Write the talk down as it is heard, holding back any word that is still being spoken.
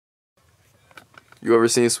You ever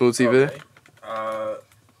seen Smooth TV? Okay. A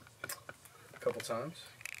couple times.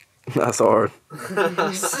 That's hard.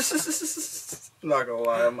 Not gonna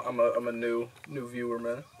lie, I'm a new viewer,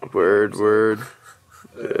 man. Word.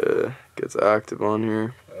 Yeah, gets active on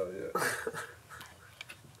here. Oh yeah.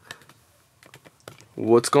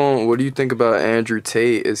 What do you think about Andrew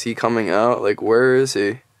Tate? Is he coming out? Like, where is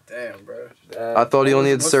he? Damn, bro. I thought he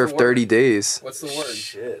only had to serve 30 days. What's the word?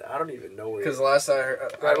 Shit, I don't even know where. Because last I heard,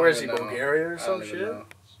 where is he? Bulgaria or some shit?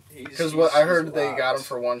 Because what I heard, they got him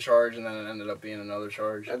for one charge, and then it ended up being another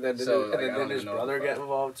charge. And then didn't his brother get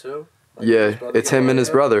involved too? Like, Yeah, it's him and his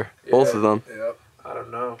brother, both of them. Yep. I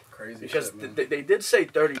don't know. Crazy. Because shit, they did say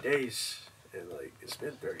 30 days, and like it's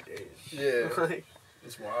been 30 days. Yeah. Like,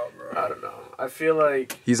 it's wild, bro. I don't know. I feel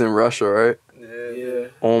like He's in Russia, right? Yeah.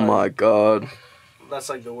 Oh my god. That's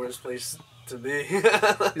like the worst place to be. He's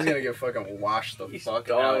gonna get fucking washed the fuck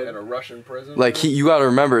out in a Russian prison. Like, you gotta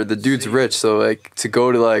remember, the dude's rich, so like to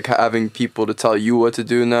go to like having people to tell you what to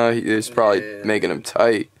do now, it's probably making him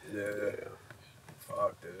tight. Yeah.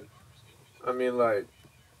 Fuck, dude. I mean, like,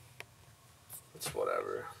 it's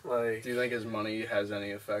whatever. Like, Do you think his money has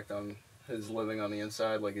any effect on his living on the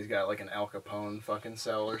inside? Like he's got like an Al Capone fucking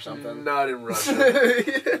cell or something? not in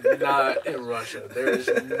Russia. Not in Russia. There is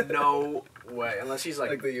no way. Unless he's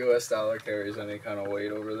like the U.S. dollar carries any kind of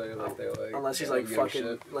weight over there. Like they like. Unless he's they like don't give a fucking.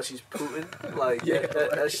 shit. Unless he's Putin. Like, Yeah,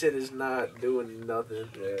 that shit is not doing nothing.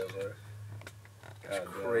 Yeah, bro. It's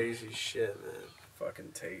crazy shit, man.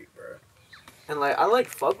 Fucking Tate, bro. And like, I like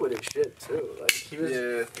fuck with his shit too. Like, he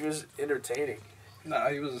was entertaining. Nah,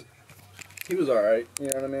 he was alright. You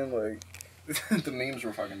know what I mean? Like, the memes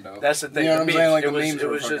were fucking dope. That's the thing. You know what I'm saying? Like, it the memes were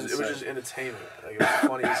was fucking just entertainment. Like, it was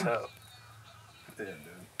funny as hell. Yeah, dude.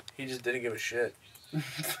 He just didn't give a shit.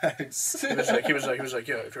 Facts. He was like,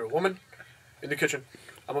 yeah, if you're a woman in the kitchen,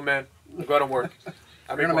 I'm a man. I go out and work.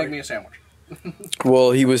 You're gonna make me a sandwich.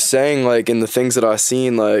 Well, he was saying, like, in the things that I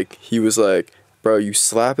seen, like, he was like, bro, you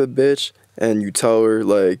slap a bitch and you tell her,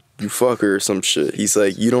 like, you fuck her or some shit. He's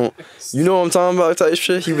like, you know what I'm talking about type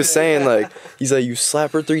shit? He was saying, like, he's like, you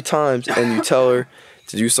slap her 3 times and you tell her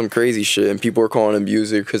to do some crazy shit. And people were calling him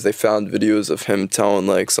abuser because they found videos of him telling,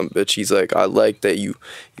 like, some bitch, he's like, I like the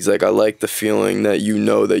feeling that you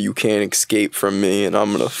know that you can't escape from me and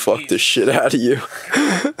I'm gonna fuck the shit out of you.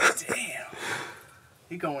 Damn.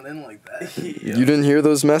 He going in like that. You didn't hear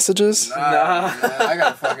those messages? Nah. I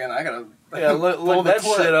gotta Yeah, look that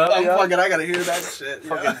clip. shit up. I gotta hear that shit.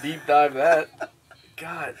 Fucking deep dive that.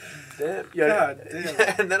 God damn. Yeah. God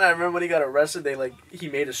damn. And then I remember when he got arrested, he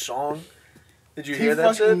made a song. Did you hear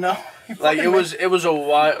that shit? No. Like it was a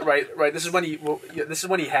while. Right. This is when he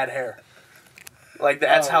had hair. Like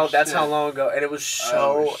that's how long ago, and it was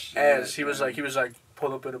so ass. He was like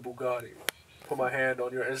pull up in a Bugatti. Put my hand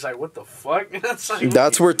on your. It's like, what the fuck?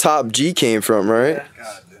 That's where Top G came from, right? Yeah.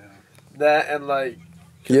 God damn. That and like.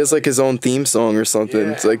 He has like his own theme song or something.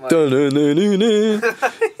 Yeah, it's like whatever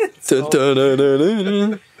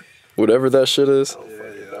that shit is.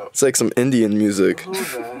 It's like some Indian music. Who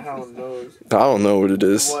the hell knows? I don't know what it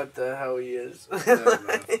is. What the hell he is? God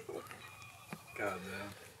damn.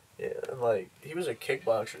 Yeah, and like he was a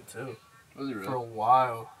kickboxer too. Was he really? For a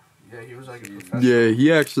while. Yeah, he was like a professional. Yeah,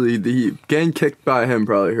 he getting kicked by him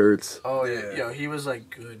probably hurts. Oh yeah, yo, he was like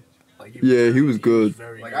good. Like he was good.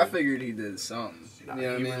 Very like good. I figured he did something. Nah, you know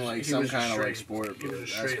what I mean? Like some kind of like sport. He was a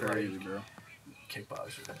That's straight crazy, bro.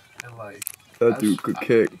 kickboxer, and like That dude could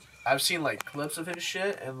kick. I've seen like clips of his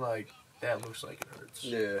shit, and like that looks like it hurts.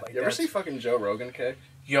 Yeah. Like, You ever see fucking Joe Rogan kick?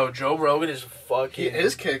 Yo, Joe Rogan is fucking.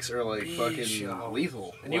 His kicks are like fucking yo.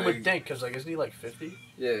 lethal. And you would think, cause like isn't he like 50?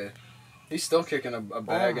 Yeah. He's still kicking a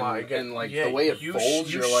bag and like the way it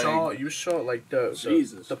folds, you saw like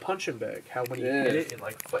the punching bag. How when he hit it and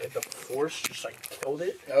like the force just like killed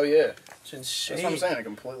it. Oh yeah, it's insane. That's what I'm saying. It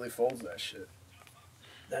completely folds that shit.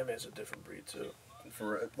 That man's a different breed too.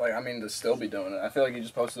 For like, I mean, to still be doing it. I feel like he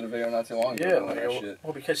just posted a video not too long ago. Yeah, doing that shit.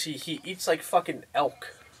 Well, because he eats like fucking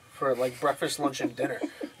elk for like breakfast, lunch, and dinner.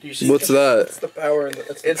 Do you see? What's that? It's the power.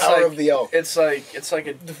 It's the power of the elk. It's like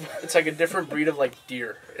a different breed of like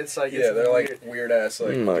deer. It's like they're like weird ass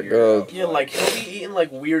like. Oh my god. Yeah, like he'll be eating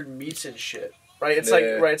like weird meats and shit. Right, it's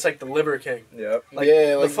like the Liver King. Yep. Like,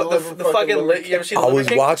 yeah, like the fucking you ever seen the I Liver was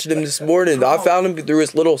King? watching him this morning. Bro. I found him through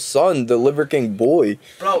his little son, the Liver King boy.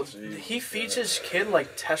 Bro, he feeds his kid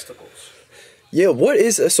like testicles. Yeah, what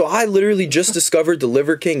is... So I literally just discovered the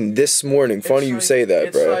Liver King this morning. Funny you say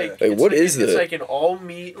that, bro. Like what is this? It's like an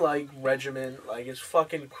all-meat, like, regimen. Like, it's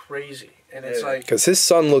fucking crazy. And it's like... Because his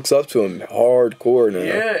son looks up to him hardcore now.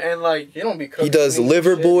 Yeah, and like... He don't be he does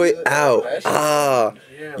Liver Boy out. Ah.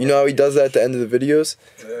 Yeah, you know how he does that at the end of the videos?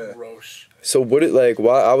 Yeah. Gross. So what it like?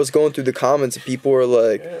 Why I was going through the comments and people were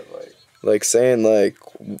like, Yeah, saying like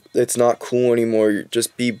it's not cool anymore.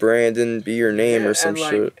 Just be Brandon, be your name or some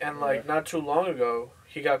shit. And like not too long ago,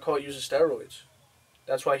 he got caught using steroids.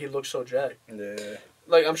 That's why he looks so jacked. Yeah.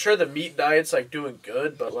 Like I'm sure the meat diet's like doing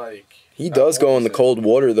good, but like He does go in the cold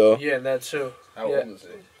water though. yeah, and that too. How Yeah. old is he?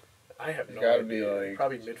 I have He's no gotta idea. be like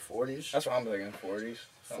Probably mid-40s. That's what I'm thinking. 40s.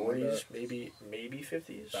 40s, maybe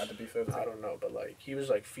 50s. About to be 50. I don't know, but like he was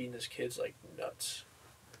like feeding his kids like nuts,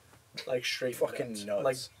 like straight Fucking nuts.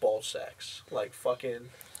 like ball sacks, like fucking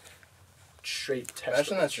straight testicles.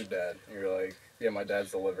 Imagine that's your dad. And you're like, yeah, my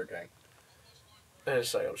dad's the liver king. And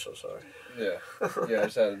it's like I'm so sorry. Yeah. Yeah, I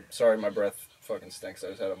just had, sorry, my breath fucking stinks. I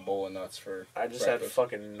just had a bowl of nuts for I just breakfast. had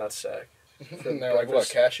fucking nutsack. And they're like, what,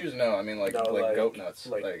 cashews? No, I mean like, No, like goat nuts.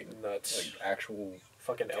 like nuts, Like actual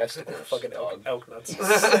fucking elk, testicles, fucking dog. elk nuts.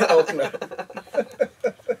 elk nut.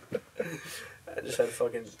 I just had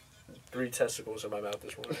fucking 3 testicles in my mouth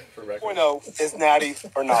this morning for breakfast. Bueno, is natty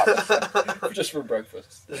or not? Just for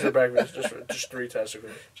breakfast. Just for breakfast, just 3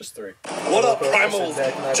 testicles. Just 3. What up, I said, primals?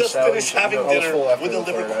 Dad, can I have a Just salad? finished having I was dinner full after with the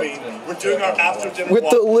the liver third. queen. We're doing our after dinner With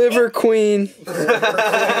walk. the liver queen.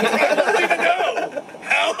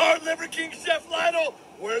 How are Liver King Chef Lionel?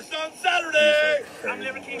 Where's on Saturday? I'm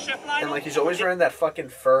Liver King Chef Lionel. And like he's always wearing that fucking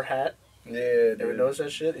fur hat. Yeah, Ever dude. notice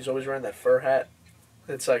that shit? He's always wearing that fur hat.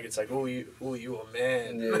 It's like ooh you a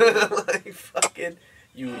man. Yeah. Like fucking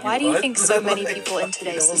you. Why do you what? think so many Like, people in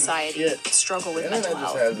today's holy society shit. struggle with The internet mental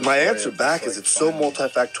just health? has My this way answer of back just, is like, it's so finding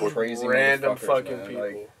multifactorial. crazy Random motherfuckers, fucking man. people.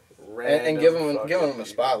 Like, Random and give them fucking a people.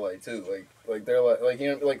 spotlight too. Like they're like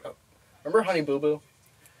you know like remember Honey Boo Boo?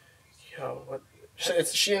 Yo, what?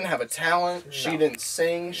 She didn't have a talent. No. She didn't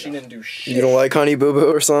sing. She didn't do shit. You don't like Honey Boo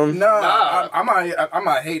Boo or something? No, Nah. I'm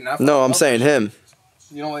not hating. No, I'm saying him.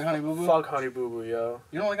 You don't like Honey Boo Boo? Fuck Honey Boo Boo, yo.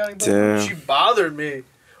 You don't like Honey Boo Boo? Damn. She bothered me.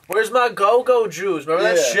 Where's my go-go juice?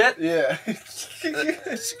 Remember that shit? Yeah.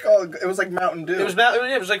 She called, it was like Mountain Dew. It was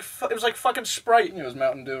like fucking Sprite. It was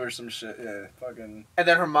Mountain Dew or some shit. Yeah, fucking. And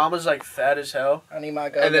then her mom was like fat as hell. I need my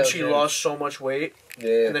go. And then she lost so much weight.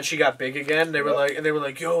 Yeah. And then she got big again. They were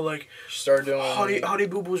like, yo, like she started doing. Honey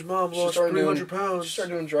Boo Boo's mom She lost started 300 She pounds.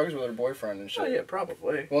 started doing drugs with her boyfriend and shit. Oh yeah,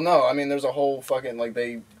 probably. Well, no, I mean, there's a whole fucking like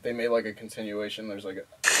they made like a continuation. There's like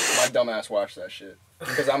my dumbass watched that shit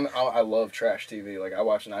because I love trash TV. Like I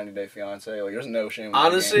watch 90 Day Fiance. Like there's no shame. in that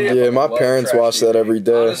Honestly- game. I Yeah, fucking my love parents trash watch TV. that every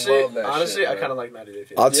day. Honestly, shit, I bro. kind of like 90 Day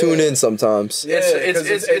Fiancé. I'll tune in sometimes. Yeah, It's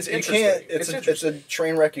you interesting. can't. It's It's a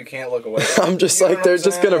train wreck you can't look away. I'm just You know like what they're I'm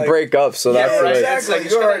just saying? gonna Like, break up, so yeah, that's right, like exactly. It's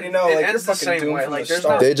You gonna- already know. it Like ends you're the fucking same doomed way. from Like, the there's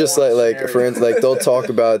start. not- they just like Scary. friends like they'll talk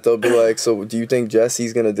about it. They'll be like, so do you think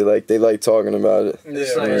Jesse's gonna do like they like talking about it?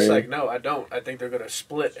 It's Yeah, like, it's right. like, no, I don't. I think they're gonna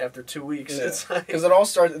split after 2 weeks. It's like, Because it all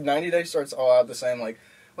starts. 90 Day starts all out the same. Like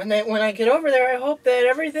when I get over there, I hope that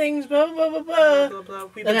everything's blah blah blah blah. blah, blah.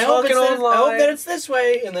 We've And been I hope, talking online. I hope that it's this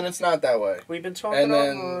way, and then it's not that way. We've been talking And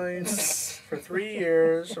then, online for 3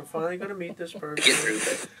 years. I'm finally gonna meet this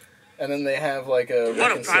person. and then they have like a What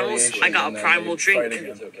up, reconciliation. primals? I got a and then primal they fight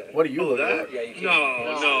drink. again. What do you look like?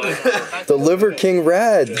 No. The Liver King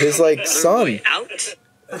Rad, his like son. Out?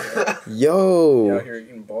 You Yo, out here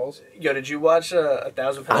eating balls? Yo, did you watch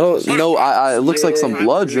 1,000 I Pounds? don't know. I it looks like some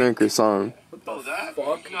blood drink or something.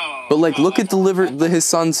 Fuck. But like, look at his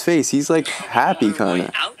son's face. He's like happy kind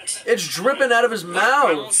of. Out? It's dripping out of his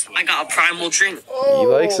mouth. I got a primal drink. He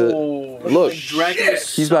likes it. Oh, Look, like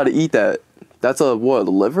Dracula's he's about to eat that. That's a what?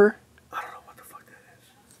 A liver? I don't know what the fuck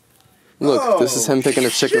that is. Look, this is him picking a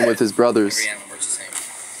chicken with his brothers. Every animal works the same.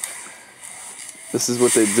 This is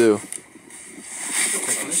what they do.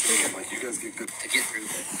 To get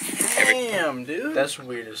through. Damn, dude. That's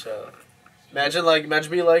weird as hell. Imagine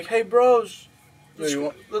being like, hey bros,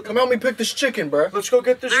 Come help me pick this chicken, bro. let's go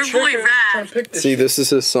get this Little boy chicken. Trying Rad. to pick this. See, this is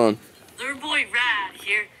his son. Little boy Rad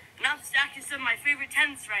here. And I'm stacking some of my favorite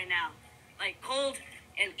tents right now. Like cold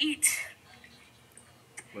and eat.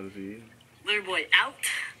 What is he? Little boy out.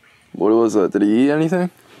 What was that? Did he eat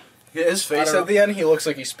anything? Yeah, his face I don't at the end, he looks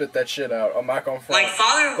like he spit that shit out. I'm not gonna front. Like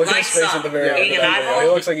father Look at his likes face at the very eating end. an eyeball He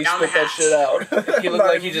looks like he down spit the that hatch. shit out. He I'm looked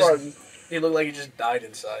not like he even just. fronting. He looked like he just died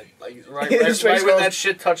inside. Like right His face when goes- that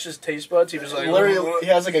shit touched his taste buds, he was like, Literally, he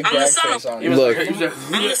has like a I'm the gag son face of- on he him. was Look. like, he was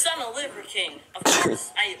like, I'm the son of Liver King. Of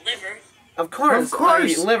course, I eat liver. of course, I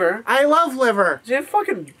eat liver. I love liver. Does he have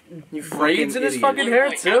fucking braids in his idiot. fucking hair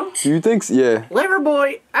too? Do you think? Yeah. Liver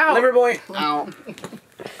boy, out. Liver boy. Ow.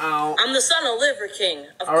 Ow. I'm the son of Liver King.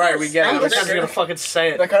 All right, we get it. I'm Every the time you're gonna fucking say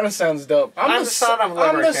it. That kind of sounds dope. I'm the son of Liver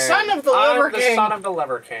King. I'm the son of the Liver King. I'm the son of the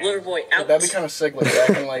Liver King. Liver boy out. That'd be kind of sick, like back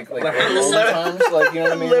in like Liver- old times, like you know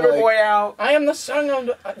what I mean? Liver like, boy out. I am the son of,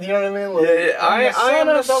 you know what I mean? Like, Yeah, I am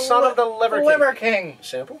the son of the Liver King.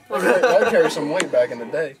 Sample? That'd carry some weight back in the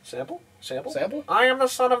day. Sample? Sample? Sample? I am the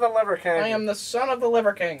son of the Liver King. I am the son of the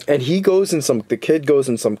Liver King. And he goes in some. The kid goes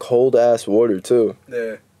in some cold ass water too,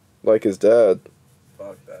 Yeah. like his dad.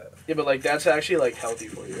 Fuck that. Yeah, but like that's actually like healthy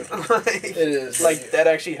for you. It is. Like that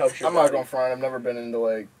actually helps you. I'm not going front. I've never been into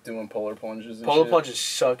like doing polar plunges and Polar shit. plunges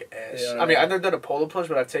suck ass. Yeah, I mean, I've never done a polar plunge,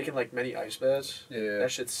 but I've taken like many ice baths. Yeah.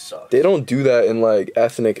 That shit sucks. They don't do that in like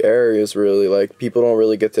ethnic areas really. Like people don't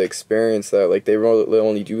really get to experience that. Like they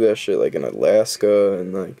only do that shit like in Alaska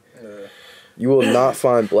and like. You will not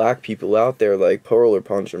find black people out there like polar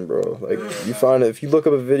punching, bro. Like you find it if you look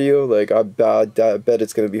up a video. Like I bet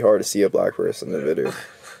it's gonna be hard to see a black person in the video.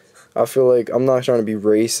 I feel like I'm not trying to be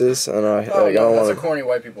racist, and I don't that's want a corny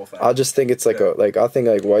white people thing. I just think it's like I think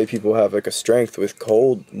like white people have like a strength with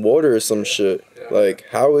cold water or some shit. Yeah. Like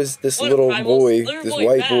how is this little boy, this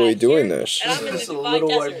white boy doing this? This is a little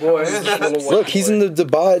white boy. Look, he's in the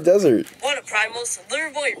Dubai desert. What a primals,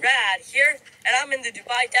 Liver boy rad here, and I'm in the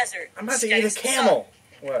Dubai desert. I'm about to eat a camel.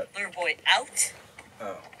 What? Liver boy out.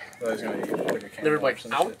 Oh. I thought he was gonna eat like a camel. They were or like,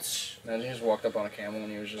 some ouch. shit. And he just walked up on a camel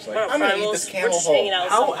and he was just like, What a I'm gonna eat primals, this we're camel just hanging whole. out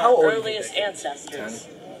with How- some of how our old are you earliest thinking? ancestors.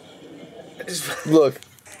 Look,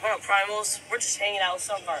 What up, primals? We're just hanging out with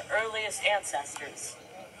some of our earliest ancestors.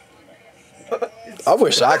 I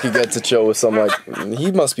wish I could get to chill with some like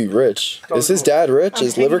he must be rich. Is his dad rich?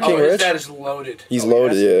 Is Liver King His rich? dad is loaded. He's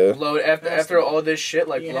loaded, yeah. Loaded after all this shit,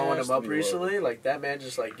 like He blowing has him to up be recently. Like that man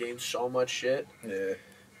just like gained so much shit. Yeah.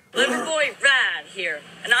 Liver boy rad here,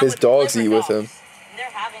 and I'm His with the dogs liver eat with him. dogs, and they're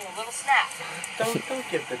having a little snack.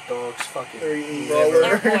 Don't give the dogs fucking They're eating liver.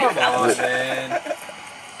 Liver boy Come out. on, man.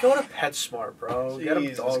 Go to PetSmart, bro. Get him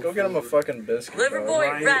Jesus, dog go get him a food. fucking biscuit. Liver dog. boy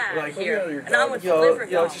Right, rad like, go here, get your and I'm with the Yo, liver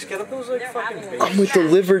yo, dogs. just get up those like They're fucking having a baby. I'm with the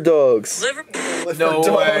liver dogs. Liver. No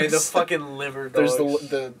The way, dogs. the fucking liver There's dogs.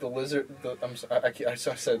 the lizard. I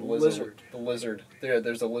said lizard. Lizard. The lizard.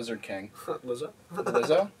 There's the lizard king. Lizzo?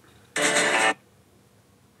 Lizzo.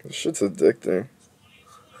 This shit's addicting.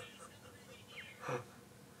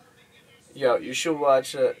 Yo, you should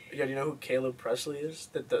watch. Yo, do you know who Caleb Presley is?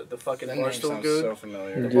 The fucking That name Barstool sounds dude, so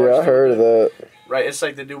familiar. Yeah, I heard of that. right? It's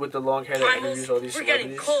like the dude with the long hair that interviews all these We're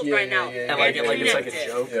getting celebrities. cold Yeah, right yeah, now. yeah, And like, yeah, it's like a Connected.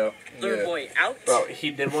 joke. Yeah. Liver Yeah. boy out. Bro,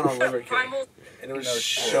 he did one on Liver King, Primal. and it was No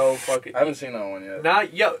shit. so fucking. I haven't seen that one yet. Nah,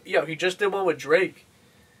 yo, he just did one with Drake.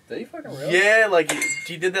 Did he fucking really? Yeah, like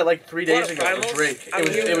he did that like 3 days What, ago with Primals? Drake. I'm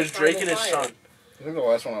here It was with Drake and his Primal son, I think the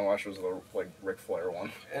last one I watched was the like Ric Flair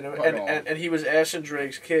one. and Fuck and, off. and he was asking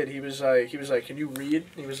Drake's kid. He was like, can you read?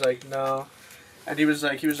 He was like, no. And he was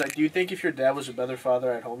like, do you think if your dad was a better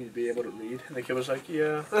father at home, you'd be able to read? And the kid was like,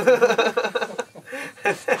 yeah.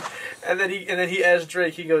 and then he asked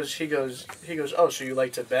Drake. He goes, oh, so you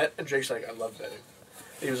like to bet? And Drake's like, I love betting.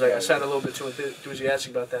 He was like, I sound a little bit too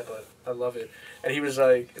enthusiastic about that, but I love it. And he was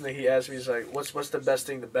like, and then he asked me, he's like, what's the best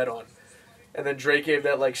thing to bet on? And then Drake gave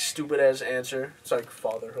that like stupid ass answer. It's like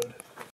fatherhood.